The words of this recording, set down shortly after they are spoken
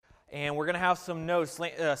And we're going to have some notes.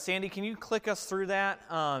 Sandy, can you click us through that?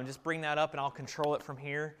 Just bring that up and I'll control it from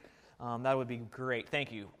here. That would be great.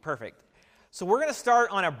 Thank you. Perfect. So we're going to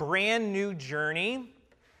start on a brand new journey.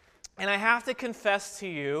 And I have to confess to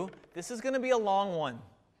you, this is going to be a long one.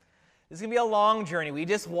 This is going to be a long journey. We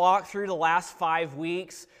just walked through the last 5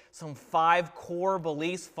 weeks, some 5 core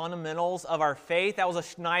beliefs, fundamentals of our faith. That was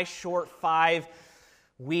a nice, short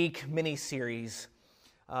 5-week mini-series.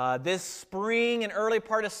 This spring and early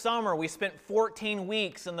part of summer, we spent 14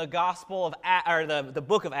 weeks in the Gospel of the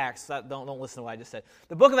Book of Acts. Don't listen to what I just said.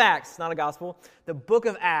 The Book of Acts, not a Gospel. The Book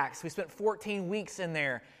of Acts. We spent 14 weeks in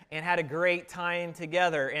there and had a great time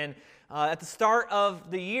together. And at the start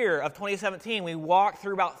of the year of 2017, we walked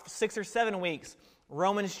through about 6 or 7 weeks,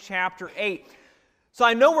 Romans chapter 8. So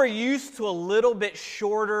I know we're used to a little bit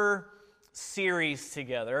shorter series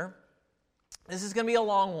together. This is going to be a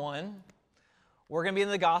long one. We're going to be in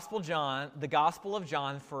the Gospel of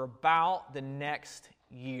John for about the next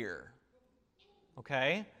year.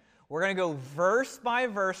 Okay? We're going to go verse by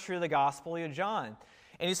verse through the Gospel of John.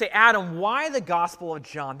 And you say, Adam, why the Gospel of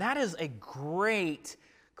John? That is a great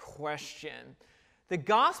question. The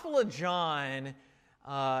Gospel of John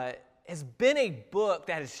has been a book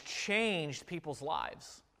that has changed people's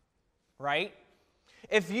lives, right?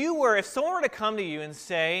 If someone were to come to you and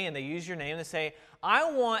say, and they use your name and say,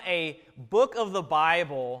 I want a book of the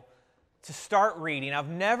Bible to start reading. I've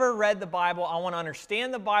never read the Bible. I want to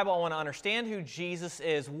understand the Bible. I want to understand who Jesus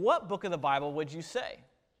is. What book of the Bible would you say?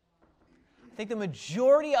 I think the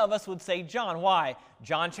majority of us would say John. Why?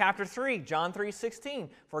 John chapter 3, John 3:16.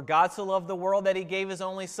 For God so loved the world that He gave His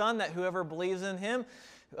only Son, that whoever believes in Him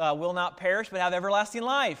will not perish but have everlasting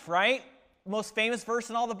life, right? Most famous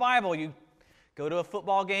verse in all the Bible. You go to a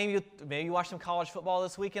football game, maybe you watch some college football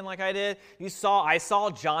this weekend like I did. I saw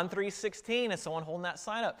John 3:16 as someone holding that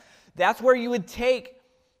sign up. That's where you would take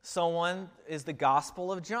someone, is the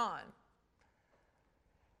Gospel of John.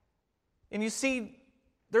 And you see,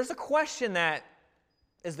 there's a question that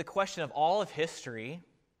is the question of all of history,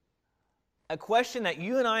 a question that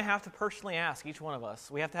you and I have to personally ask, each one of us.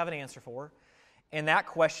 We have to have an answer for. And that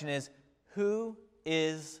question is, who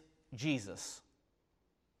is Jesus?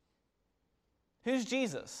 Who's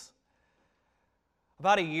Jesus?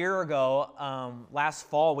 About a year ago, last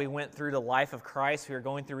fall, we went through the life of Christ. We were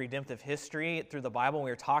going through redemptive history through the Bible. And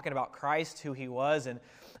we were talking about Christ, who He was. And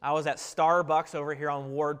I was at Starbucks over here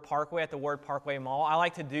on Ward Parkway, at the Ward Parkway Mall. I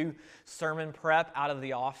like to do sermon prep out of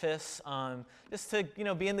the office, just to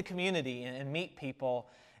be in the community and meet people.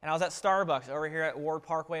 And I was at Starbucks over here at Ward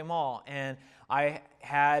Parkway Mall. And I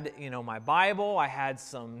had, my Bible. I had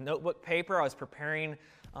some notebook paper. I was preparing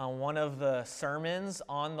one of the sermons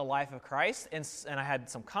on the life of Christ, and I had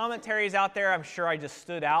some commentaries out there. I'm sure I just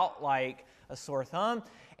stood out like a sore thumb,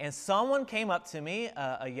 and someone came up to me,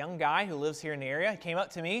 a young guy who lives here in the area. He came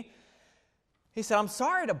up to me. He said, I'm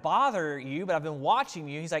sorry to bother you, but I've been watching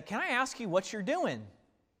you. He's like, can I ask you what you're doing?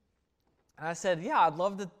 And I said, yeah, I'd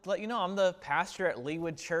love to let you know. I'm the pastor at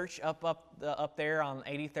Leawood Church up there on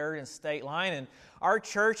 83rd and State Line, and our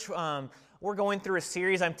church, we're going through a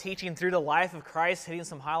series. I'm teaching through the life of Christ, hitting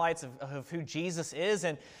some highlights of who Jesus is.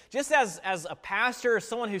 And just as a pastor, as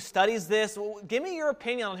someone who studies this, give me your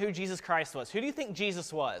opinion on who Jesus Christ was. Who do you think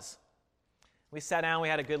Jesus was? We sat down, we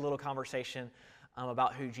had a good little conversation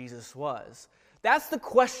about who Jesus was. That's the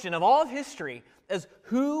question of all of history, is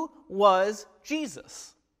who was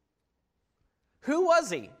Jesus? Who was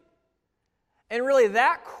He? And really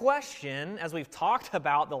that question, as we've talked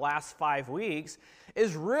about the last 5 weeks,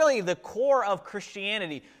 is really the core of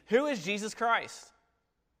Christianity. Who is Jesus Christ?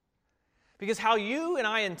 Because how you and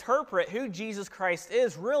I interpret who Jesus Christ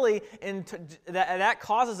is really, that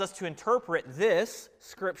causes us to interpret this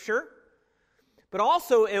Scripture, but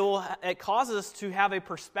also it causes us to have a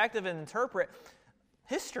perspective and interpret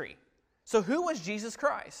history. So who was Jesus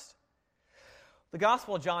Christ? The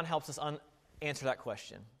Gospel of John helps us answer that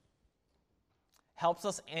question. Helps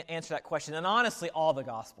us answer that question. And honestly, all the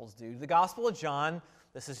Gospels do. The Gospel of John,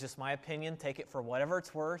 this is just my opinion, take it for whatever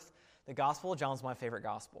it's worth. The Gospel of John is my favorite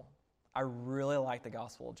Gospel. I really like the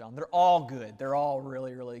Gospel of John. They're all good. They're all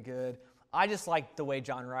really, really good. I just like the way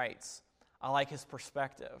John writes. I like his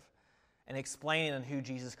perspective and explaining on who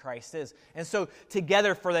Jesus Christ is. And so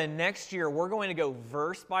together for the next year, we're going to go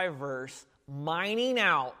verse by verse, mining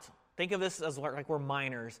out, think of this as like we're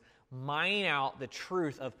miners, mining out the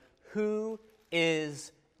truth of who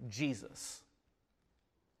is Jesus.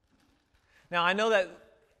 Now, I know that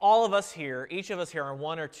all of us here, each of us here, are in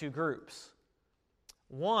one or two groups.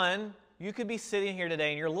 One, you could be sitting here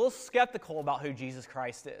today and you're a little skeptical about who Jesus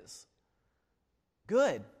Christ is.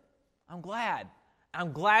 Good. I'm glad.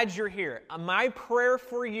 I'm glad you're here. My prayer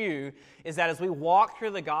for you is that as we walk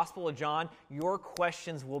through the Gospel of John, your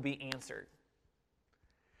questions will be answered.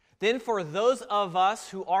 Then for those of us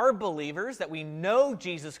who are believers, that we know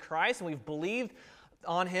Jesus Christ and we've believed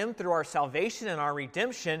on Him through our salvation and our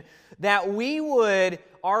redemption, that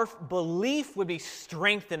our belief would be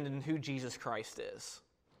strengthened in who Jesus Christ is.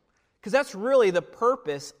 Because that's really the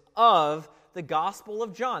purpose of the Gospel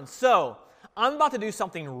of John. So, I'm about to do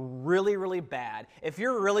something really, really bad. If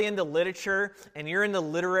you're really into literature and you're into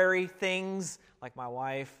literary things, like my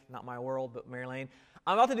wife, not my world, but Mary Lane,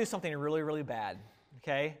 I'm about to do something really, really bad,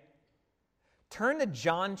 okay? Turn to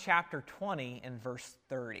John chapter 20 and verse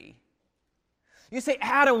 30. You say,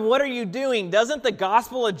 Adam, what are you doing? Doesn't the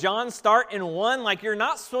Gospel of John start in 1? Like, you're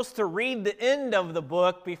not supposed to read the end of the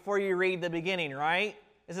book before you read the beginning, right?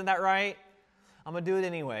 Isn't that right? I'm going to do it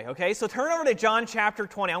anyway, okay? So turn over to John chapter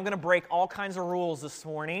 20. I'm going to break all kinds of rules this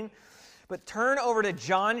morning. But turn over to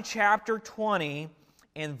John chapter 20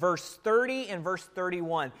 and verse 30 and verse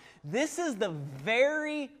 31. This is the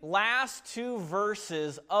very last two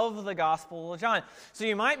verses of the Gospel of John. So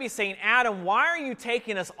you might be saying, Adam, why are you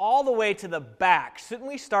taking us all the way to the back? Shouldn't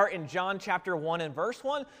we start in John chapter 1 and verse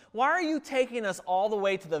 1? Why are you taking us all the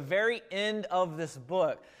way to the very end of this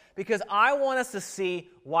book? Because I want us to see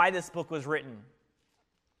why this book was written.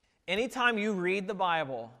 Anytime you read the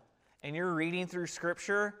Bible and you're reading through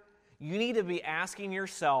Scripture, you need to be asking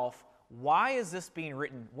yourself, why is this being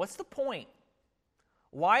written? What's the point?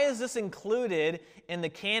 Why is this included in the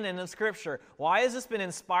canon of Scripture? Why has this been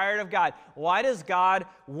inspired of God? Why does God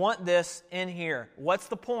want this in here? What's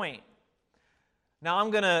the point? Now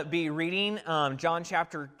I'm going to be reading John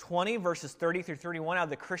chapter 20, verses 30 through 31 out of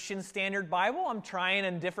the Christian Standard Bible. I'm trying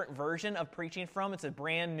a different version of preaching from. It's a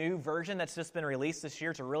brand new version that's just been released this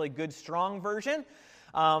year. It's a really good, strong version.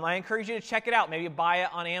 I encourage you to check it out. Maybe buy it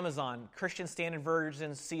on Amazon. Christian Standard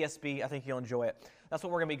Version, CSB. I think you'll enjoy it. That's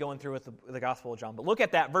what we're going to be going through with the Gospel of John. But look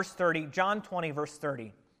at that, verse 30, John 20, verse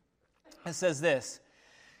 30. It says this,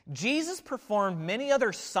 Jesus performed many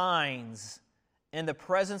other signs in the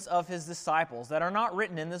presence of His disciples that are not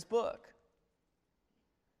written in this book.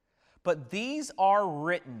 But these are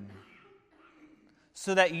written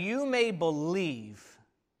so that you may believe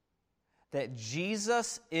that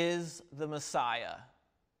Jesus is the Messiah,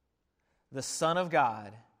 the Son of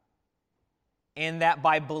God, and that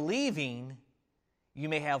by believing you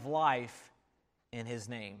may have life in His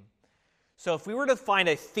name. So if we were to find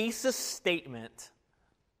a thesis statement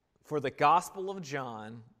for the Gospel of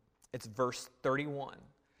John, it's verse 31.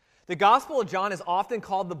 The Gospel of John is often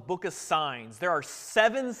called the book of signs. There are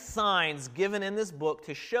 7 signs given in this book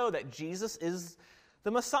to show that Jesus is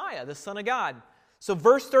the Messiah, the Son of God. So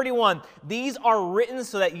verse 31, these are written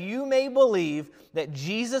so that you may believe that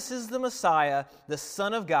Jesus is the Messiah, the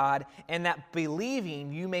Son of God, and that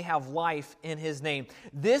believing you may have life in His name.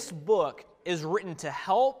 This book is written to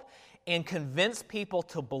help and convince people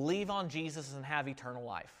to believe on Jesus and have eternal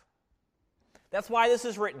life. That's why this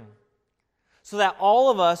is written. So that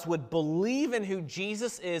all of us would believe in who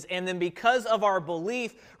Jesus is, and then because of our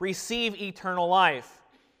belief, receive eternal life.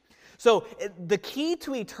 So the key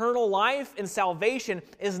to eternal life and salvation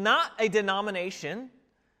is not a denomination,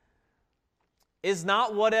 is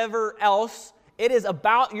not whatever else. It is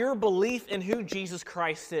about your belief in who Jesus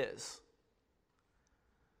Christ is.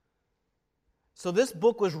 So this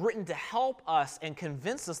book was written to help us and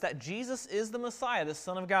convince us that Jesus is the Messiah, the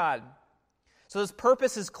Son of God. So this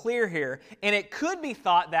purpose is clear here, and it could be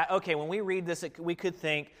thought that, okay, when we read this, we could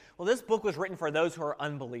think, well, this book was written for those who are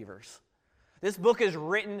unbelievers. This book is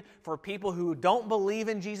written for people who don't believe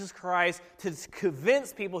in Jesus Christ, to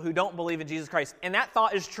convince people who don't believe in Jesus Christ. And that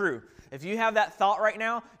thought is true. If you have that thought right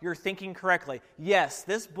now, you're thinking correctly. Yes,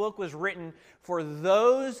 this book was written for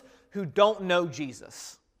those who don't know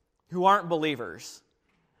Jesus, who aren't believers.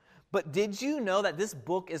 But did you know that this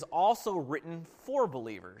book is also written for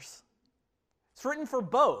believers? It's written for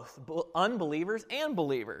both unbelievers and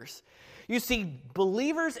believers. You see,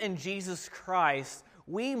 believers in Jesus Christ,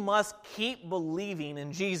 we must keep believing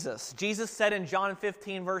in Jesus. Jesus said in John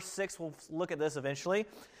 15, verse 6, we'll look at this eventually,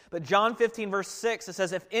 but John 15, verse 6, it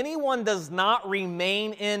says, if anyone does not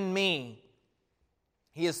remain in me,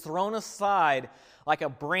 he is thrown aside like a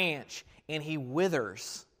branch and he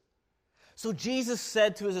withers. So Jesus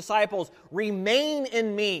said to His disciples, remain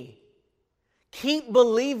in me. Keep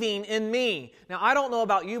believing in me. Now, I don't know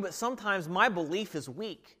about you, but sometimes my belief is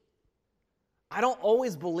weak. I don't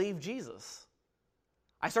always believe Jesus.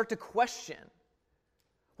 I start to question.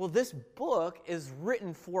 Well, this book is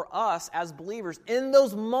written for us as believers. In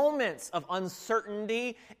those moments of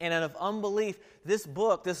uncertainty and of unbelief, this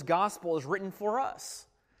book, this gospel is written for us.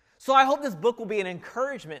 So I hope this book will be an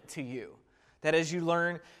encouragement to you, that as you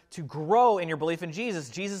learn to grow in your belief in Jesus.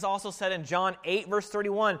 Jesus also said in John 8, verse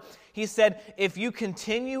 31, he said, if you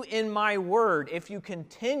continue in my word,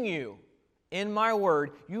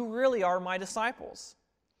 you really are my disciples.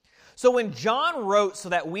 So when John wrote so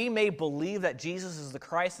that we may believe that Jesus is the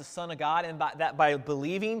Christ, the Son of God, and that by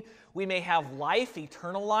believing we may have life,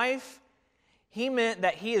 eternal life, he meant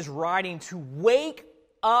that he is writing to wake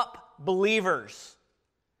up believers,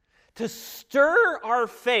 to stir our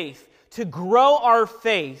faith, to grow our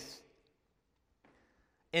faith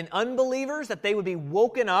in unbelievers, that they would be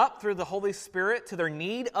woken up through the Holy Spirit to their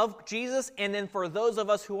need of Jesus, and then for those of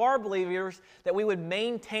us who are believers, that we would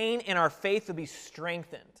maintain in our faith to be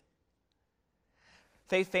strengthened.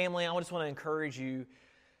 Faith family, I just want to encourage you,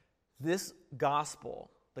 this gospel,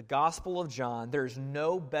 the Gospel of John, there's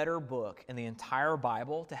no better book in the entire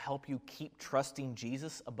Bible to help you keep trusting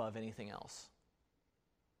Jesus above anything else.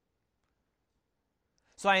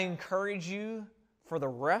 So I encourage you for the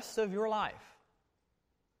rest of your life,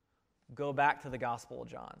 go back to the Gospel of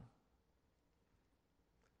John.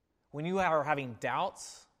 When you are having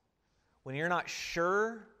doubts, when you're not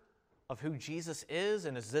sure of who Jesus is,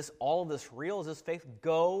 and is all of this real, is this faith,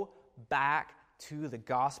 go back to the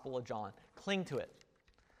Gospel of John. Cling to it.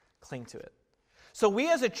 Cling to it. So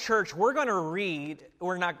we as a church, we're going to read,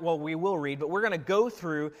 we will read, but we're going to go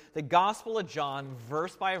through the Gospel of John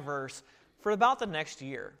verse by verse for about the next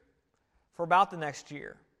year.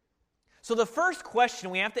 So the first question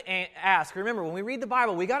we have to ask, remember, when we read the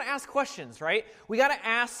Bible, we got to ask questions, right? We got to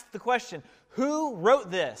ask the question, who wrote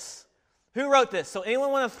this? Who wrote this? So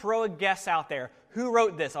anyone want to throw a guess out there? Who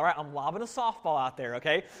wrote this? All right, I'm lobbing a softball out there,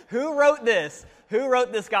 okay? Who wrote this? Who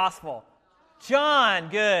wrote this gospel? John.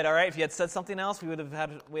 Good. All right, if you had said something else, we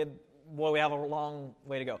have a long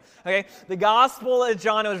way to go. Okay, the Gospel of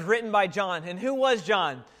John, it was written by John. And who was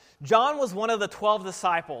John? John was one of the 12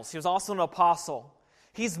 disciples. He was also an apostle.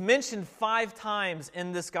 He's mentioned 5 times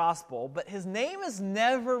in this gospel, but his name is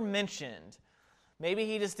never mentioned. Maybe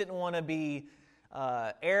he just didn't want to be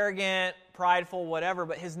arrogant, prideful, whatever,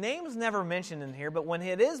 but his name is never mentioned in here. But when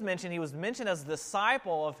it is mentioned, he was mentioned as a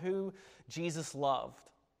disciple of who Jesus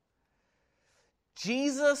loved.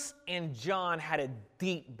 Jesus and John had a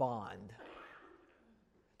deep bond.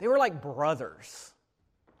 They were like brothers.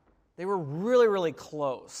 They were really, really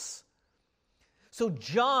close. So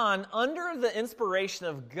John, under the inspiration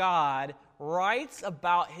of God, writes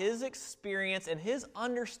about his experience and his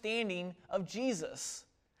understanding of Jesus.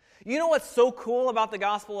 You know what's so cool about the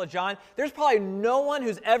Gospel of John? There's probably no one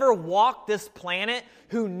who's ever walked this planet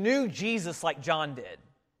who knew Jesus like John did.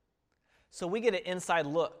 So we get an inside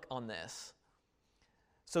look on this.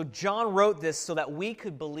 So John wrote this so that we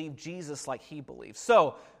could believe Jesus like he believed.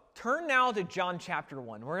 So turn now to John chapter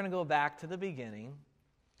 1. We're going to go back to the beginning.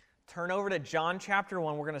 Turn over to John chapter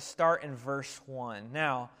 1. We're going to start in verse 1.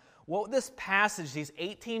 Now, what this passage, these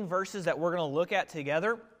 18 verses that we're going to look at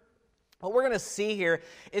together, what we're going to see here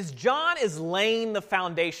is John is laying the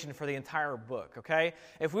foundation for the entire book, okay?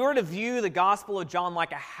 If we were to view the Gospel of John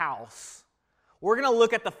like a house, we're going to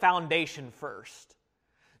look at the foundation first.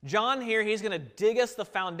 John here, he's going to dig us the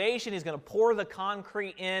foundation. He's going to pour the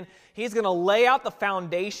concrete in. He's going to lay out the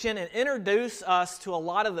foundation and introduce us to a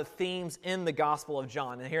lot of the themes in the Gospel of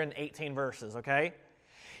John, and here in 18 verses, okay?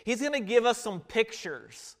 He's going to give us some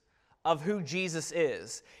pictures of who Jesus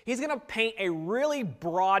is. He's going to paint a really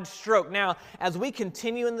broad stroke. Now, as we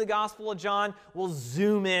continue in the Gospel of John, we'll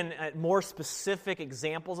zoom in at more specific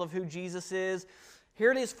examples of who Jesus is.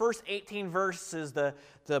 Here it is, first 18 verses, the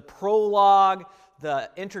prologue,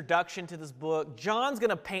 the introduction to this book. John's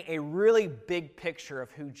going to paint a really big picture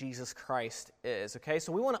of who Jesus Christ is, okay?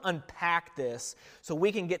 So we want to unpack this so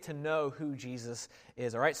we can get to know who Jesus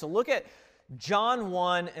is, all right? So look at John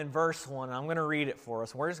 1 and verse 1. I'm going to read it for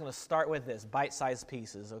us. We're just going to start with this, bite-sized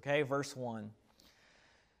pieces, okay? Verse 1.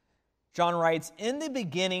 John writes, "In the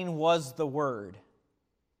beginning was the Word,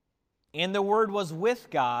 and the Word was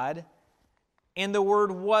with God, and the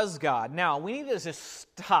Word was God." Now, we need to just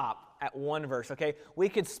stop at one verse, okay? We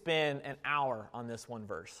could spend an hour on this one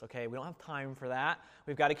verse, okay? We don't have time for that.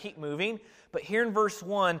 We've got to keep moving. But here in verse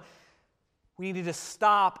 1, we need to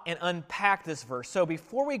stop and unpack this verse. So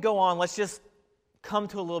before we go on, let's just come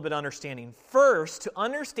to a little bit of understanding. First, to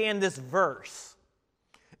understand this verse,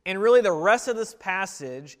 and really the rest of this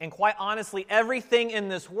passage, and quite honestly, everything in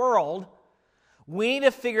this world, we need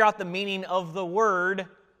to figure out the meaning of the word,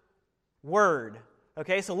 word.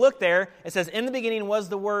 Okay, so look there. It says, "In the beginning was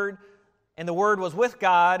the Word, and the Word was with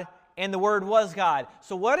God, and the Word was God."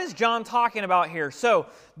 So what is John talking about here? So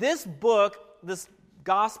this book, this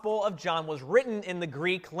Gospel of John was written in the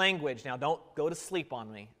Greek language. Now, don't go to sleep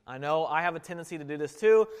on me. I know I have a tendency to do this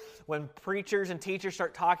too. When preachers and teachers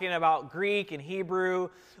start talking about Greek and Hebrew,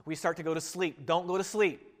 we start to go to sleep. Don't go to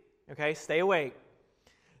sleep. Okay, stay awake.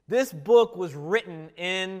 This book was written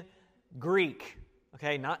in Greek.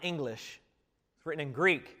 Okay, not English. It's written in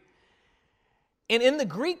Greek. And in the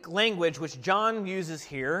Greek language, which John uses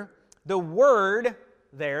here, the word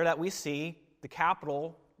there that we see, the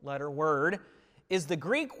capital letter word, is the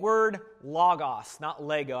Greek word logos, not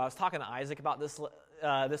Lego. I was talking to Isaac about this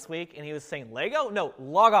this week, and he was saying Lego? No,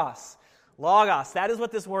 logos. Logos. That is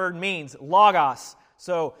what this word means, logos.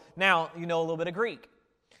 So now you know a little bit of Greek.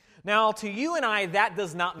 Now, to you and I, that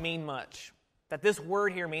does not mean much. That this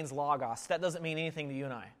word here means logos. That doesn't mean anything to you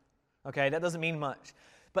and I. Okay, that doesn't mean much.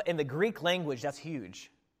 But in the Greek language, that's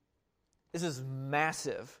huge. This is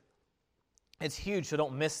massive. It's huge, so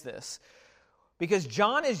don't miss this. Because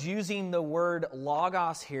John is using the word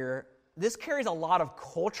logos here. This carries a lot of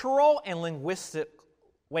cultural and linguistic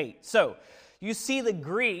weight. So, you see the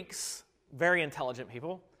Greeks, very intelligent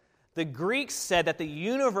people, the Greeks said that the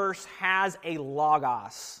universe has a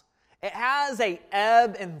logos. It has an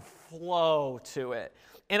ebb and flow to it.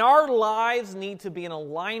 And our lives need to be in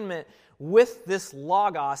alignment with this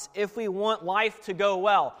logos if we want life to go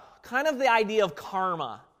well. Kind of the idea of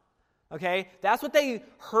karma. Okay? That's what they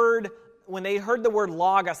heard when they heard the word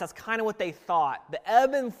logos. That's kind of what they thought. The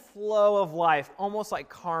ebb and flow of life, almost like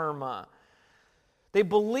karma. They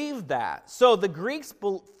believed that. So the Greeks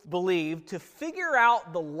believed to figure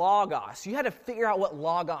out the logos, you had to figure out what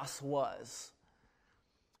logos was.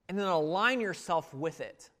 And then align yourself with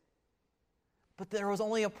it. But there was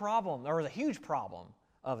only a problem. There was a huge problem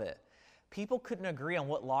of it. People couldn't agree on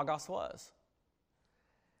what logos was.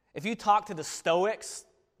 If you talk to the Stoics,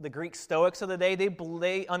 the Greek Stoics of the day,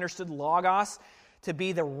 they understood logos to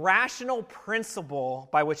be the rational principle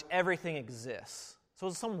by which everything exists. So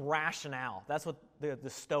it's some rationale. That's what the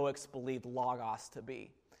Stoics believed logos to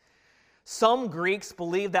be. Some Greeks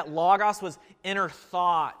believed that logos was inner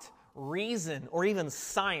thought, reason, or even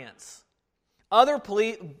science. Other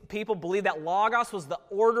people believe that logos was the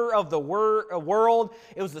order of the world.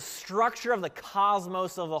 It was the structure of the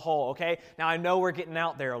cosmos of the whole, okay? Now, I know we're getting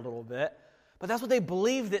out there a little bit, but that's what they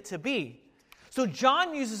believed it to be. So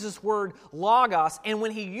John uses this word logos, and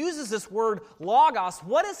when he uses this word logos,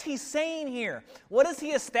 what is he saying here? What is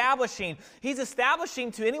he establishing? He's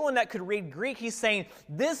establishing to anyone that could read Greek, he's saying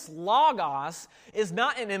this logos is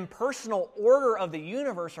not an impersonal order of the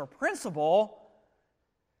universe or principle.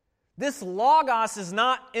 This logos is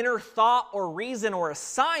not inner thought or reason or a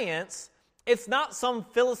science. It's not some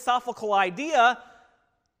philosophical idea.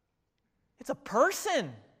 It's a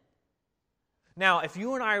person. Now, if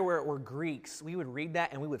you and I were Greeks, we would read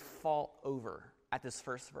that and we would fall over at this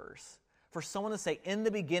first verse. For someone to say, in the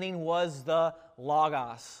beginning was the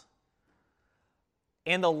Logos.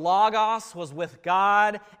 And the Logos was with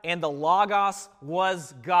God, and the Logos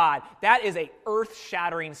was God. That is an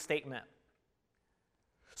earth-shattering statement.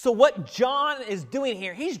 So what John is doing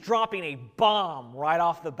here, he's dropping a bomb right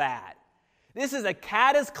off the bat. This is a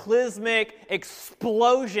cataclysmic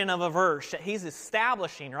explosion of a verse that he's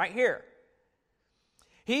establishing right here.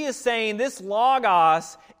 He is saying this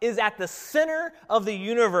Logos is at the center of the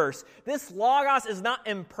universe. This Logos is not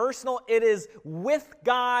impersonal. It is with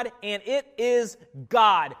God, and it is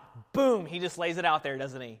God. Boom, he just lays it out there,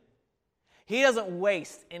 doesn't he? He doesn't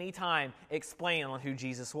waste any time explaining on who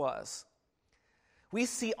Jesus was. We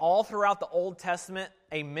see all throughout the Old Testament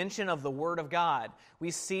a mention of the Word of God. We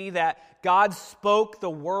see that God spoke the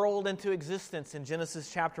world into existence in Genesis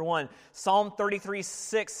chapter 1. Psalm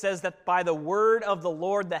 33:6 says that by the word of the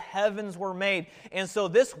Lord the heavens were made. And so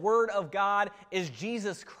this Word of God is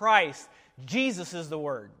Jesus Christ. Jesus is the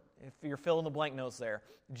Word. If you're filling the blank notes there.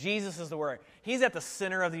 Jesus is the Word. He's at the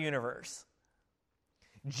center of the universe.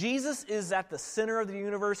 Jesus is at the center of the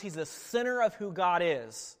universe. He's the center of who God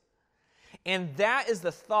is. And that is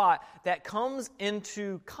the thought that comes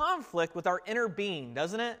into conflict with our inner being,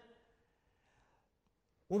 doesn't it?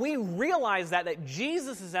 When we realize that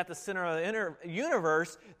Jesus is at the center of the inner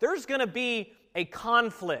universe, there's going to be a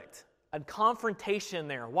conflict, a confrontation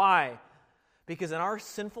there. Why? Because in our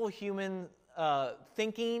sinful human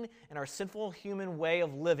thinking and our sinful human way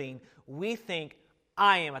of living, we think,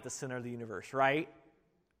 I am at the center of the universe, right?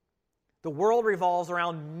 The world revolves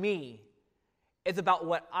around me. It's about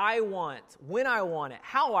what I want, when I want it,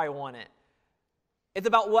 how I want it. It's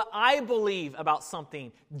about what I believe about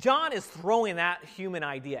something. John is throwing that human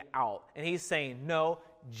idea out, and he's saying, no,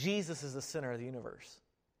 Jesus is the center of the universe.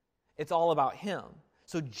 It's all about him.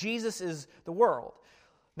 So Jesus is the world.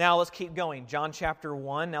 Now let's keep going. John chapter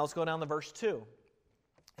 1, now let's go down to verse 2.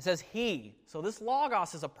 It says he. So this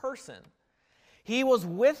Logos is a person. He was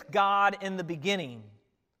with God in the beginning.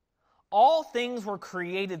 All things were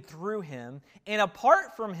created through him, and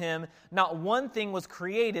apart from him, not one thing was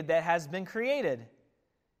created that has been created.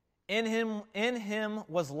 In him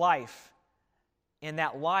was life, and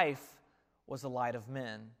that life was the light of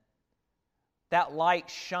men. That light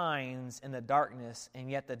shines in the darkness, and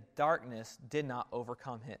yet the darkness did not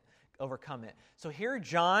overcome it. So here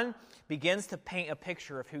John begins to paint a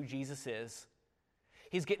picture of who Jesus is.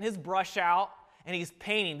 He's getting his brush out, and he's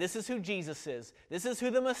painting. This is who Jesus is. This is who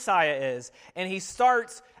the Messiah is. And he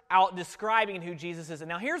starts out describing who Jesus is. And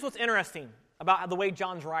now here's what's interesting about the way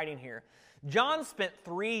John's writing here. John spent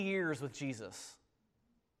 3 years with Jesus.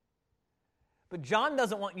 But John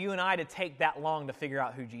doesn't want you and I to take that long to figure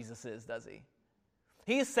out who Jesus is, does he?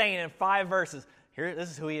 He's saying in 5 verses, here, this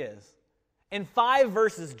is who he is. In 5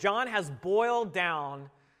 verses, John has boiled down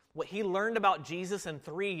what he learned about Jesus in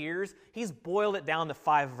 3 years. He's boiled it down to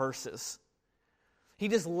 5 verses. He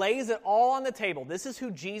just lays it all on the table. This is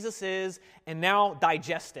who Jesus is, and now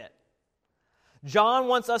digest it. John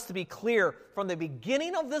wants us to be clear from the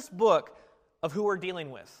beginning of this book of who we're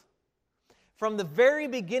dealing with. From the very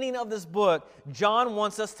beginning of this book, John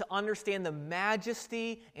wants us to understand the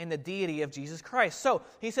majesty and the deity of Jesus Christ. So,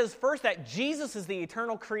 he says first that Jesus is the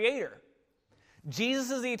eternal creator. Jesus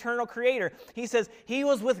is the eternal creator. He says, he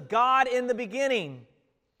was with God in the beginning.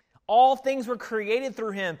 All things were created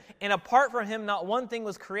through him, and apart from him, not one thing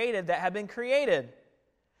was created that had been created.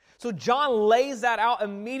 So John lays that out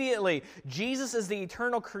immediately. Jesus is the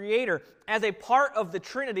eternal creator. As a part of the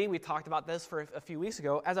Trinity, we talked about this for a few weeks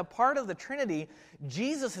ago, as a part of the Trinity,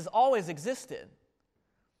 Jesus has always existed.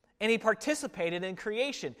 And he participated in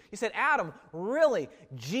creation. You said, Adam, really?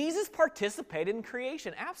 Jesus participated in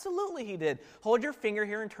creation? Absolutely he did. Hold your finger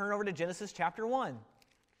here and turn over to Genesis chapter 1.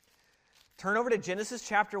 Turn over to Genesis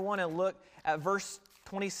chapter 1 and look at verse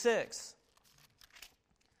 26.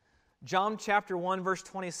 John chapter 1, verse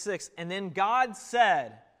 26. And then God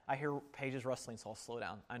said, I hear pages rustling, so I'll slow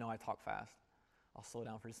down. I know I talk fast. I'll slow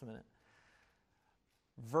down for just a minute.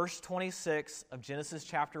 Verse 26 of Genesis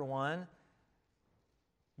chapter 1.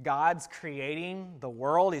 God's creating the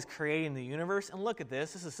world. He's creating the universe. And look at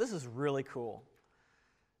this. This is really cool.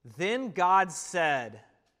 Then God said,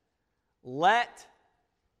 let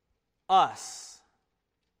us.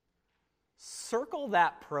 Circle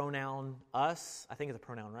that pronoun, us. I think it's a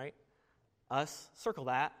pronoun, right? Us. Circle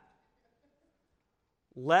that.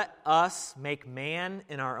 Let us make man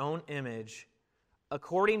in our own image,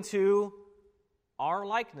 according to our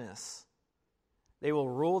likeness. They will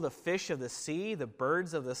rule the fish of the sea, the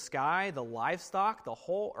birds of the sky, the livestock, the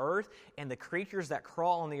whole earth, and the creatures that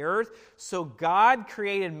crawl on the earth. So God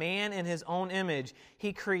created man in his own image.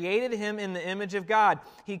 He created him in the image of God.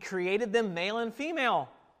 He created them male and female.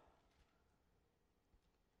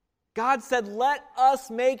 God said, let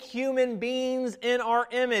us make human beings in our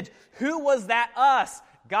image. Who was that us?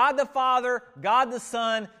 God the Father, God the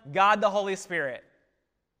Son, God the Holy Spirit.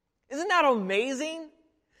 Isn't that amazing?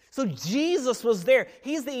 So Jesus was there.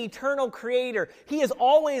 He's the eternal creator. He has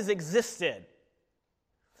always existed.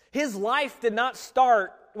 His life did not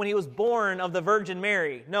start when he was born of the Virgin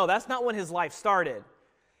Mary. No, that's not when his life started.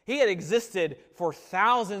 He had existed for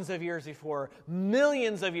thousands of years before,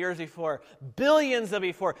 millions of years before, billions of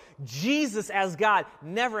before. Jesus as God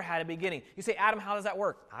never had a beginning. You say, Adam, how does that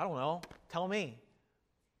work? I don't know. Tell me.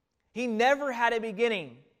 He never had a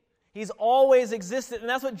beginning. He's always existed, and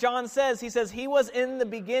that's what John says. He says he was in the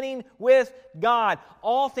beginning with God.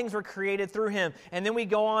 All things were created through him. And then we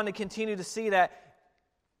go on to continue to see that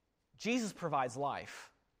Jesus provides life.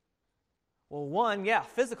 Well, one,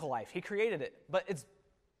 physical life. He created it. But it's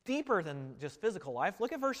deeper than just physical life.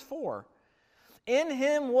 Look at verse 4. In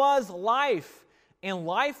him was life, and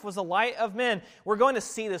life was the light of men. We're going to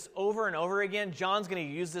see this over and over again. John's going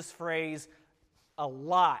to use this phrase a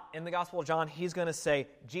lot. In the Gospel of John, he's going to say,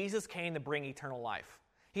 Jesus came to bring eternal life.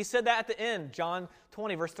 He said that at the end, John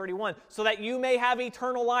 20, verse 31, so that you may have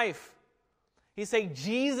eternal life. He said,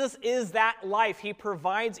 Jesus is that life. He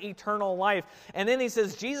provides eternal life. And then he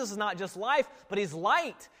says, Jesus is not just life, but he's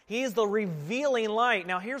light. He is the revealing light.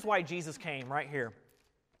 Now, here's why Jesus came right here.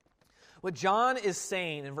 What John is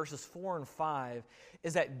saying in verses 4 and 5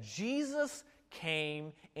 is that Jesus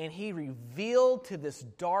came and he revealed to this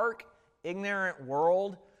dark, ignorant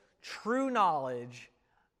world true knowledge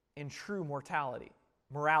and true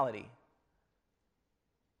morality.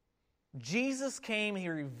 Jesus came, he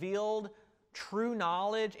revealed true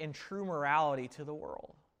knowledge and true morality to the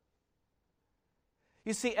world.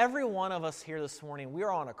 You see, every one of us here this morning, we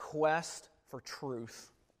are on a quest for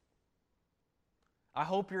truth. I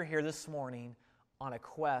hope you're here this morning on a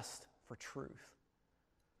quest for truth.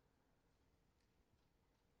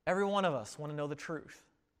 Every one of us want to know the truth.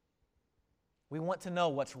 We want to know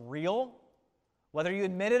what's real, whether you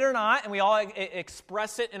admit it or not, and we all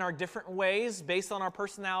express it in our different ways based on our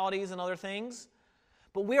personalities and other things.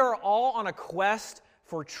 But we are all on a quest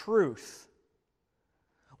for truth.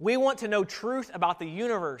 We want to know truth about the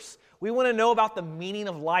universe. We want to know about the meaning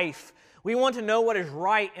of life. We want to know what is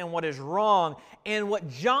right and what is wrong. And what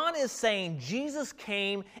John is saying, Jesus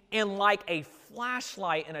came and like a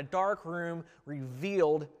flashlight in a dark room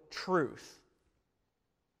revealed truth.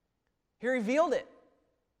 He revealed it.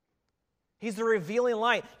 He's the revealing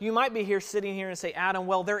light. You might be sitting here and say, Adam,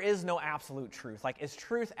 well, there is no absolute truth. Like, is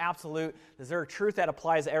truth absolute? Is there a truth that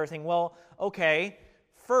applies to everything? Well, okay,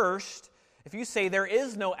 first, if you say there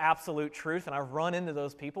is no absolute truth, and I've run into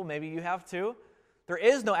those people, maybe you have too, there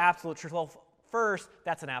is no absolute truth. Well, first,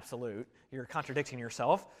 that's an absolute. You're contradicting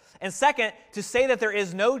yourself. And second, to say that there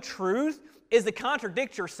is no truth is to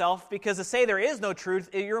contradict yourself, because to say there is no truth,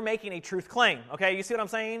 you're making a truth claim. Okay, you see what I'm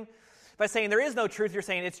saying? By saying there is no truth, you're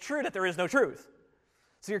saying it's true that there is no truth.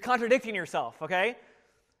 So you're contradicting yourself, okay?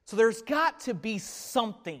 So there's got to be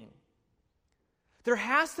something. There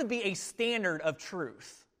has to be a standard of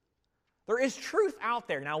truth. There is truth out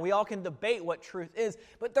there. Now, we all can debate what truth is,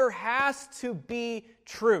 but there has to be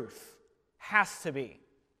truth. Has to be.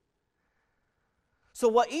 So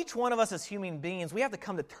what each one of us as human beings, we have to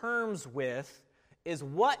come to terms with is,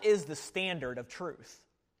 what is the standard of truth?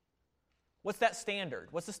 What's that standard?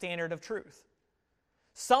 What's the standard of truth?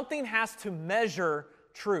 Something has to measure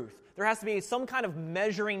truth. There has to be some kind of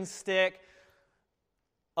measuring stick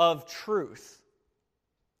of truth.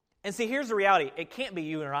 And see, here's the reality. It can't be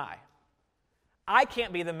you or I. I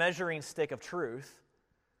can't be the measuring stick of truth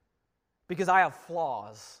because I have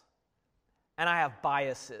flaws and I have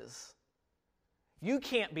biases. You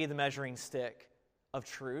can't be the measuring stick of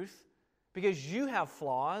truth because you have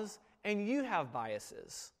flaws and you have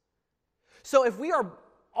biases. So if we are,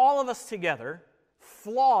 all of us together,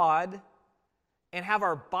 flawed and have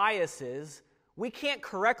our biases, we can't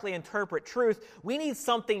correctly interpret truth. We need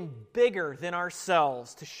something bigger than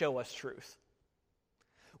ourselves to show us truth.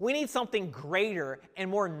 We need something greater and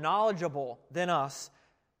more knowledgeable than us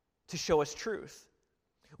to show us truth.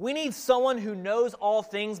 We need someone who knows all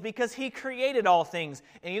things because He created all things.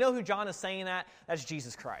 And you know who John is saying that? That's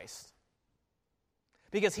Jesus Christ.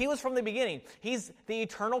 Because He was from the beginning. He's the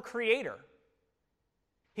eternal creator.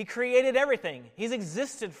 He created everything. He's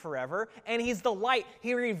existed forever, and He's the light.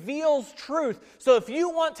 He reveals truth. So if you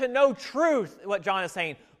want to know truth, what John is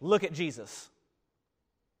saying, look at Jesus.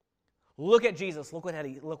 Look at Jesus. Look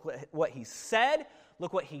what He said.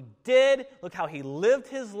 Look what He did. Look how He lived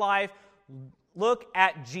His life. Look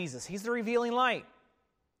at Jesus. He's the revealing light.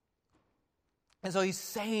 And so He's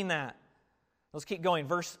saying that. Let's keep going.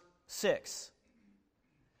 Verse 6.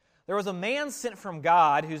 There was a man sent from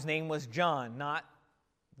God whose name was John, not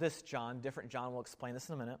this John, different John. We'll explain this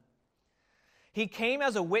in a minute. He came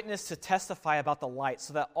as a witness to testify about the light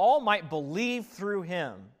so that all might believe through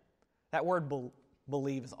him. That word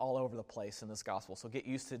believe is all over the place in this gospel, so get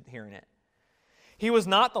used to hearing it. He was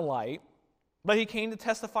not the light, but he came to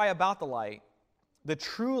testify about the light. The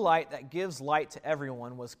true light that gives light to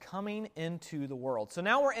everyone was coming into the world. So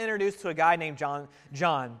now we're introduced to a guy named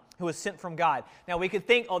John, who was sent from God. Now we could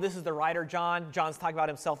think, oh, this is the writer John. John's talking about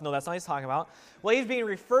himself. No, that's not what he's talking about. What he's being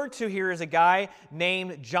referred to here is a guy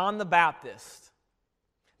named John the Baptist.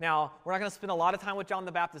 Now, we're not going to spend a lot of time with John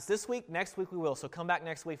the Baptist this week. Next week we will. So come back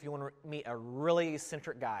next week if you want to meet a really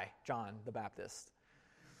eccentric guy, John the Baptist.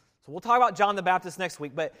 So we'll talk about John the Baptist next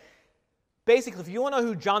week, but basically, if you want to know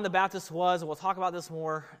who John the Baptist was, and we'll talk about this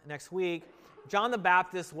more next week, John the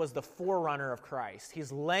Baptist was the forerunner of Christ.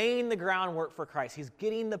 He's laying the groundwork for Christ. He's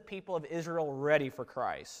getting the people of Israel ready for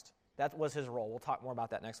Christ. That was his role. We'll talk more about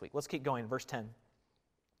that next week. Let's keep going. Verse 10.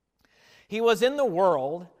 He was in the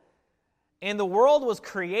world, and the world was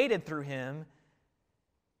created through him,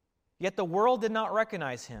 yet the world did not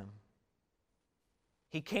recognize him.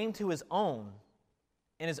 He came to his own,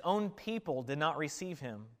 and his own people did not receive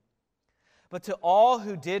him. But to all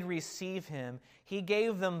who did receive him, he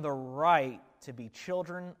gave them the right to be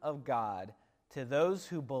children of God, to those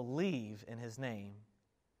who believe in his name,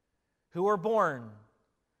 who were born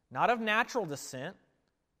not of natural descent,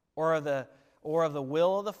 or of the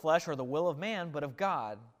will of the flesh, or the will of man, but of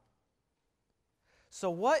God. So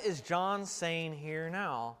what is John saying here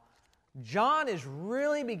now? John is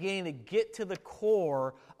really beginning to get to the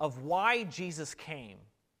core of why Jesus came.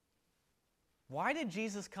 Why did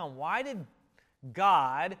Jesus come? Why did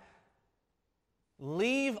God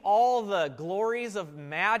leave all the glories of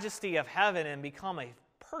majesty of heaven and become a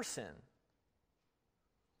person?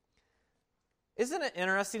 Isn't it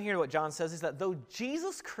interesting here what John says is that though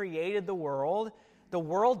Jesus created the world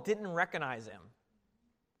didn't recognize him.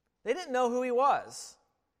 They didn't know who he was.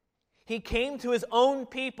 He came to his own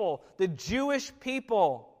people, the Jewish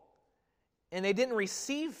people, and they didn't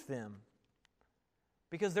receive them.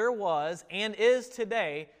 Because there was, and is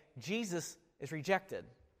today, Jesus is rejected.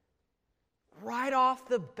 Right off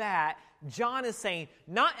the bat, John is saying,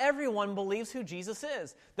 not everyone believes who Jesus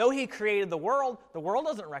is. Though he created the world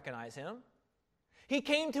doesn't recognize him. He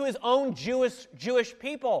came to his own Jewish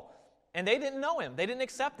people, and they didn't know him. They didn't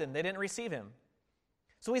accept him. They didn't receive him.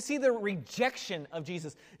 So we see the rejection of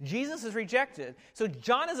Jesus. Jesus is rejected. So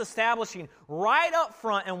John is establishing right up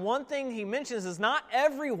front, and one thing he mentions is not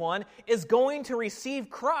everyone is going to receive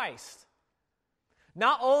Christ.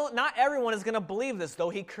 Not everyone is going to believe this. Though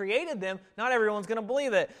he created them, not everyone's going to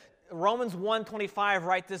believe it. Romans 1:25,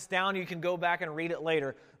 write this down. You can go back and read it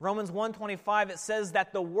later. Romans 1:25, it says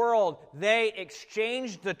that the world, they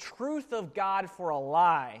exchanged the truth of God for a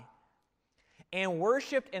lie and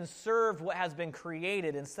worshiped and served what has been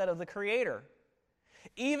created instead of the Creator.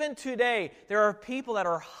 Even today, there are people that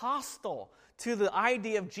are hostile to the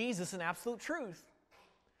idea of Jesus and absolute truth.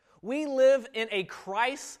 We live in a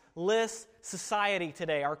Christless society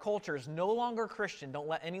today. Our culture is no longer Christian. Don't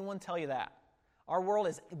let anyone tell you that.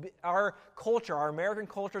 Our culture, our American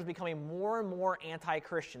culture is becoming more and more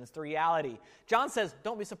anti-Christian. It's the reality. John says,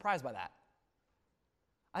 don't be surprised by that.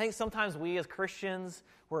 I think sometimes we as Christians,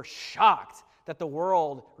 we're shocked that the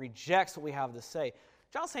world rejects what we have to say.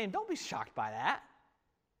 John's saying, don't be shocked by that.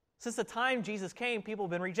 Since the time Jesus came, people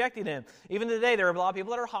have been rejecting him. Even today, there are a lot of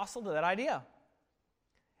people that are hostile to that idea.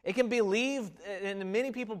 It can be believed, and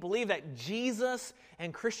many people believe that Jesus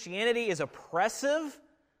and Christianity is oppressive.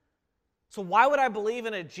 So why would I believe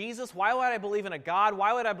in a Jesus? Why would I believe in a God?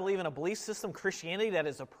 Why would I believe in a belief system, Christianity, that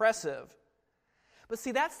is oppressive? But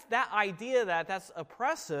see, that idea that's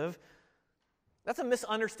oppressive, that's a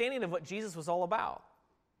misunderstanding of what Jesus was all about.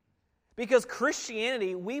 Because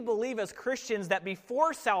Christianity, we believe as Christians that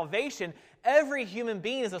before salvation, every human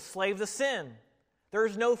being is a slave to sin. There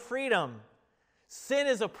is no freedom. Sin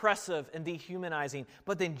is oppressive and dehumanizing.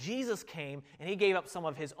 But then Jesus came and he gave up some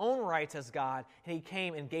of his own rights as God, and he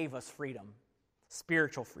came and gave us freedom,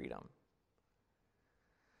 spiritual freedom.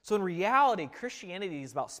 So in reality, Christianity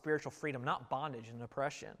is about spiritual freedom, not bondage and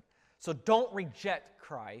oppression. So don't reject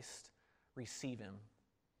Christ, receive him.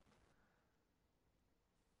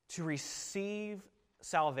 To receive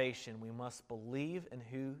salvation, we must believe in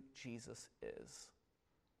who Jesus is.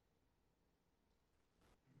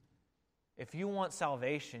 If you want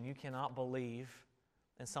salvation, you cannot believe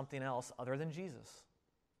in something else other than Jesus.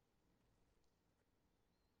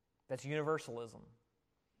 That's universalism.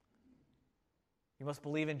 You must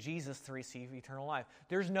believe in Jesus to receive eternal life.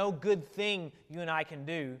 There's no good thing you and I can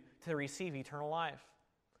do to receive eternal life.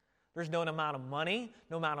 There's no amount of money,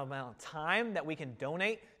 no amount of time that we can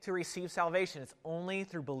donate to receive salvation. It's only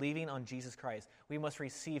through believing on Jesus Christ. We must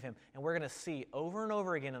receive him. And we're going to see over and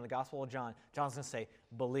over again in the Gospel of John, John's going to say,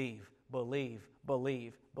 believe, believe,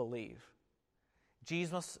 believe, believe.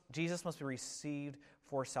 Jesus must be received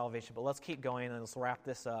for salvation. But let's keep going and let's wrap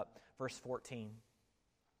this up. Verse 14.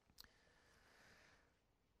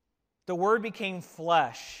 The Word became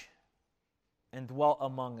flesh and dwelt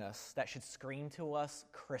among us. That should scream to us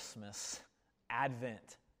Christmas,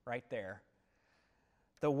 Advent, right there.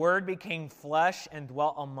 The Word became flesh and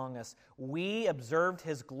dwelt among us. We observed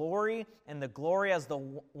his glory, and the glory as the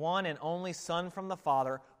one and only Son from the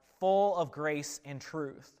Father, full of grace and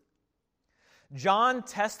truth. John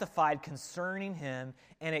testified concerning him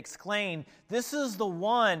and exclaimed, "This is the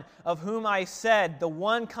one of whom I said, the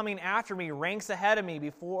one coming after me ranks ahead of me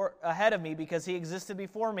because he existed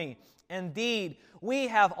before me. Indeed, we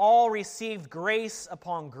have all received grace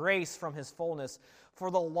upon grace from his fullness.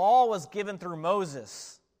 For the law was given through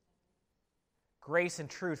Moses. Grace and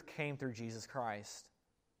truth came through Jesus Christ.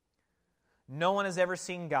 No one has ever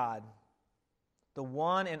seen God, the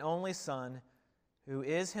one and only Son, who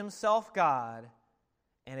is himself God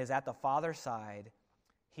and is at the Father's side.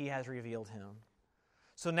 He has revealed him."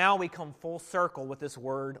 So now we come full circle with this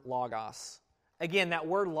word logos. Again, that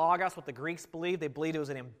word logos, what the Greeks believed, they believed it was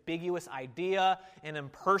an ambiguous idea, an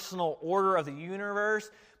impersonal order of the universe.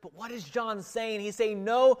 But what is John saying? He's saying,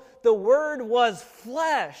 no, the Word was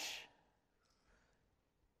flesh.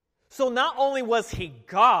 So not only was he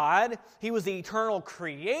God, he was the eternal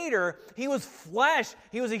creator, he was flesh,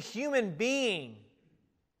 he was a human being.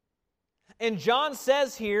 And John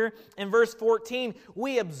says here in verse 14,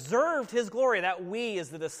 we observed his glory. That we as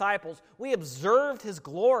the disciples, we observed his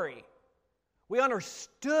glory. We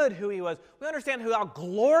understood who he was. We understand how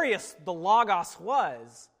glorious the Logos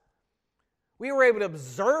was. We were able to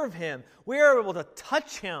observe Him. We were able to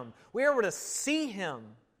touch Him. We were able to see Him.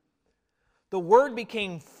 The Word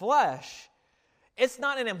became flesh. It's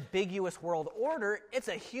not an ambiguous world order. It's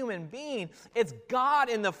a human being. It's God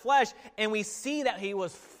in the flesh. And we see that He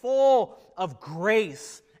was full of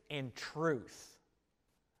grace and truth.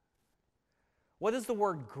 What does the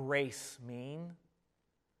word grace mean?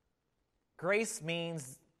 Grace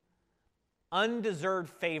means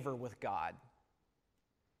undeserved favor with God.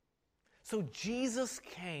 So Jesus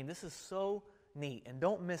came. This is so neat, and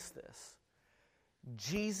don't miss this.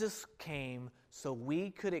 Jesus came so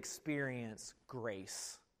we could experience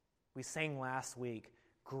grace. We sang last week,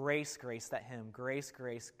 grace, grace, that hymn, grace,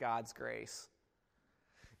 grace, God's grace.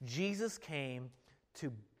 Jesus came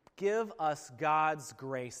to give us God's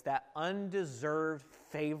grace, that undeserved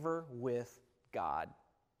favor with God.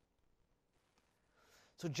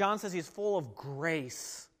 So John says He's full of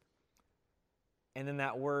grace, and then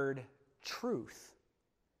that word, truth.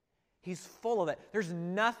 He's full of it. There's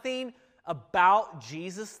nothing about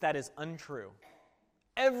Jesus that is untrue.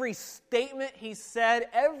 Every statement He said,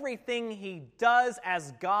 everything He does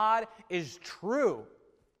as God is true.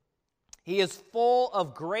 He is full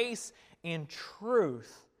of grace and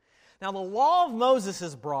truth. Now, the law of Moses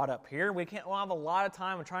is brought up here. We'll have a lot of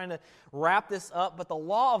time. I'm trying to wrap this up. But the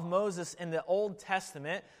law of Moses in the Old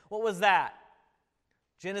Testament, what was that?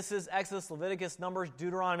 Genesis, Exodus, Leviticus, Numbers,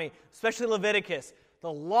 Deuteronomy, especially Leviticus.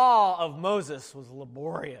 The law of Moses was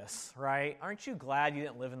laborious, right? Aren't you glad you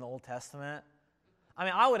didn't live in the Old Testament? I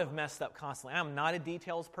mean, I would have messed up constantly. I'm not a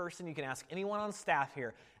details person. You can ask anyone on staff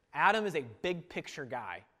here. Adam is a big picture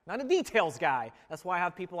guy, not a details guy. That's why I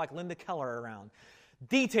have people like Linda Keller around.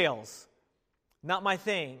 Details, not my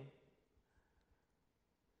thing.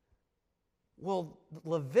 Well,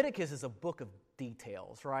 Leviticus is a book of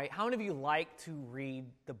details, right? How many of you like to read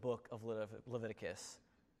the book of Leviticus?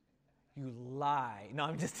 You lie. No,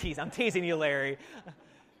 I'm just teasing. I'm teasing you, Larry.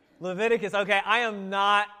 Leviticus, okay, I am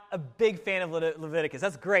not a big fan of Leviticus.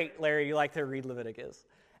 That's great, Larry, you like to read Leviticus.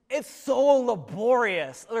 It's so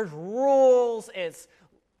laborious. There's rules, it's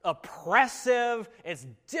oppressive, it's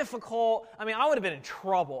difficult. I mean, I would have been in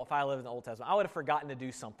trouble if I lived in the Old Testament. I would have forgotten to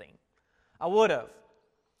do something. I would have.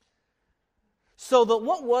 So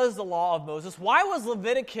what was the law of Moses? Why was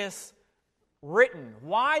Leviticus written?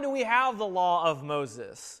 Why do we have the law of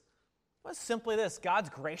Moses? Well, it's simply this. God's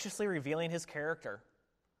graciously revealing His character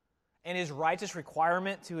and His righteous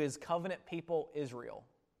requirement to His covenant people, Israel.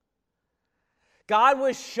 God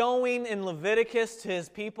was showing in Leviticus to His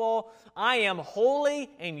people, I am holy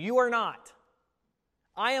and you are not.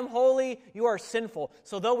 I am holy, you are sinful.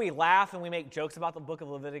 So though we laugh and we make jokes about the book of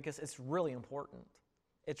Leviticus, it's really important.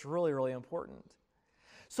 It's really, really important.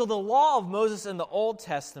 So the law of Moses in the Old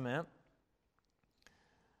Testament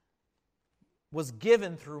was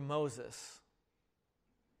given through Moses.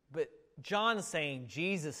 But John is saying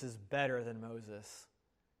Jesus is better than Moses.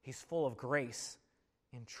 He's full of grace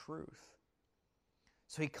and truth.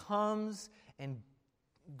 So He comes, and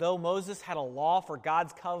though Moses had a law for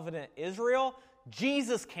God's covenant Israel,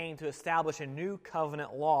 Jesus came to establish a new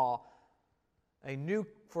covenant law,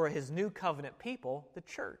 for His new covenant people, the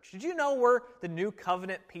church. Did you know we're the new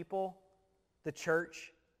covenant people, the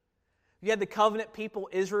church? You had the covenant people,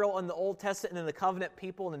 Israel, in the Old Testament, and then the covenant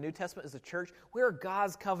people in the New Testament is the church. We are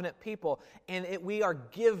God's covenant people, and we are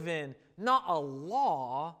given not a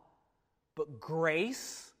law, but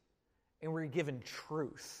grace, and we're given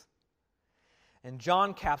truth. And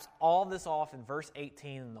John caps all this off in verse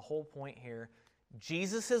 18, and the whole point here,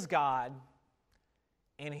 Jesus is God,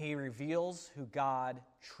 and He reveals who God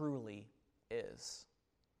truly is.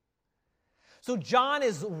 So John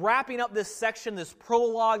is wrapping up this section, this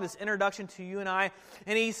prologue, this introduction to you and I,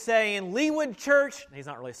 and he's saying, Leawood Church, he's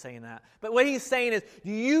not really saying that, but what he's saying is,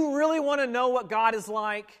 do you really want to know what God is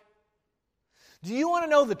like? Do you want to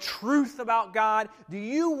know the truth about God? Do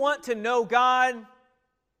you want to know God?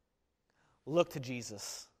 Look to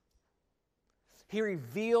Jesus. He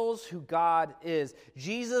reveals who God is.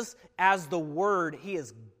 Jesus, as the Word, He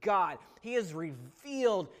is God. He has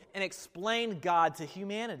revealed and explained God to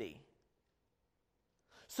humanity.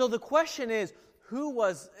 So the question is, who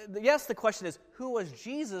was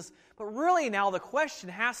Jesus, but really now the question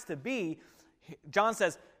has to be, John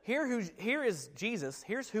says, here is Jesus,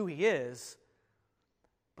 here's who He is.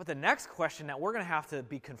 But the next question that we're going to have to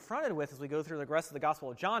be confronted with as we go through the rest of the Gospel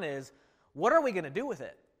of John is, what are we going to do with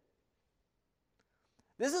it?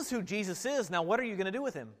 This is who Jesus is. Now, what are you going to do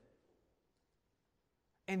with Him?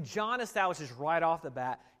 And John establishes right off the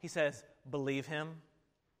bat, he says, believe Him.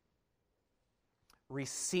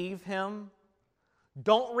 Receive Him.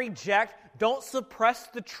 Don't reject. Don't suppress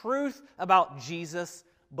the truth about Jesus.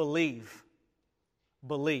 Believe.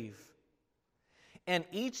 believe. And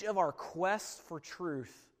each of our quests for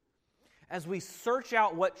truth, as we search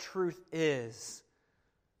out what truth is,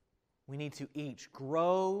 we need to each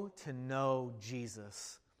grow to know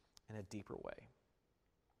Jesus in a deeper way.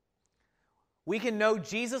 We can know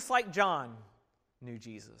Jesus like John knew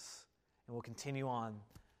Jesus. And we'll continue on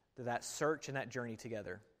to that search and that journey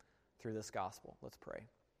together through this gospel. Let's pray.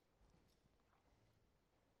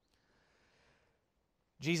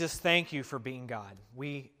 Jesus, thank you for being God.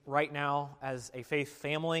 We, right now, as a faith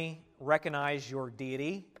family, recognize your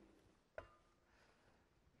deity.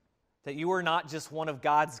 That you are not just one of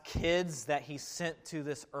God's kids that He sent to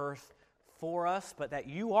this earth for us, but that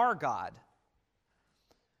you are God.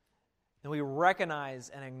 And we recognize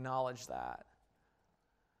and acknowledge that.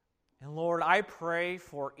 And Lord, I pray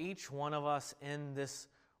for each one of us in this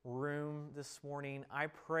room this morning. I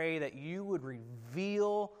pray that you would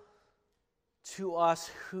reveal to us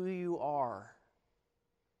who you are.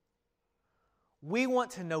 We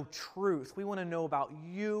want to know truth. We want to know about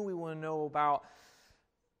you. We want to know about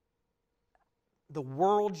the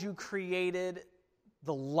world you created,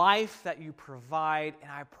 the life that you provide,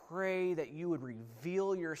 and I pray that you would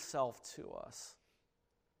reveal yourself to us.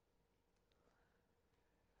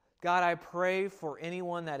 God, I pray for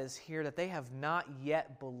anyone that is here that they have not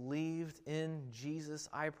yet believed in Jesus.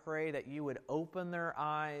 I pray that you would open their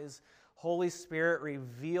eyes. Holy Spirit,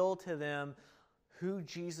 reveal to them who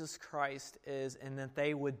Jesus Christ is and that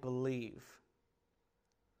they would believe.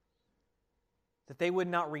 That they would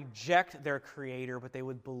not reject their Creator, but they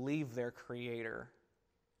would believe their Creator.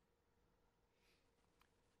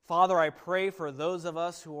 Father, I pray for those of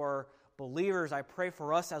us who are believers. I pray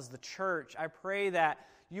for us as the church. I pray that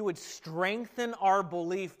you would strengthen our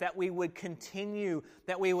belief, that we would continue,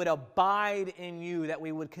 that we would abide in you, that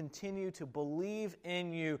we would continue to believe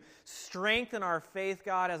in you. Strengthen our faith,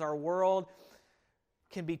 God, as our world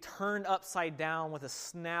can be turned upside down with a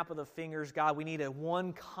snap of the fingers. God, we need a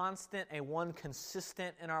one constant, a one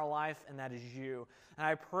consistent in our life, and that is you. And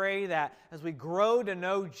I pray that as we grow to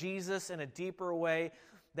know Jesus in a deeper way,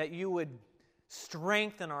 that you would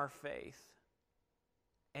strengthen our faith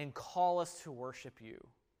and call us to worship you.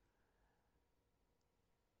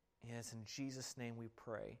 And it's in Jesus' name we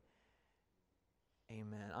pray.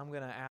 Amen. I'm going to ask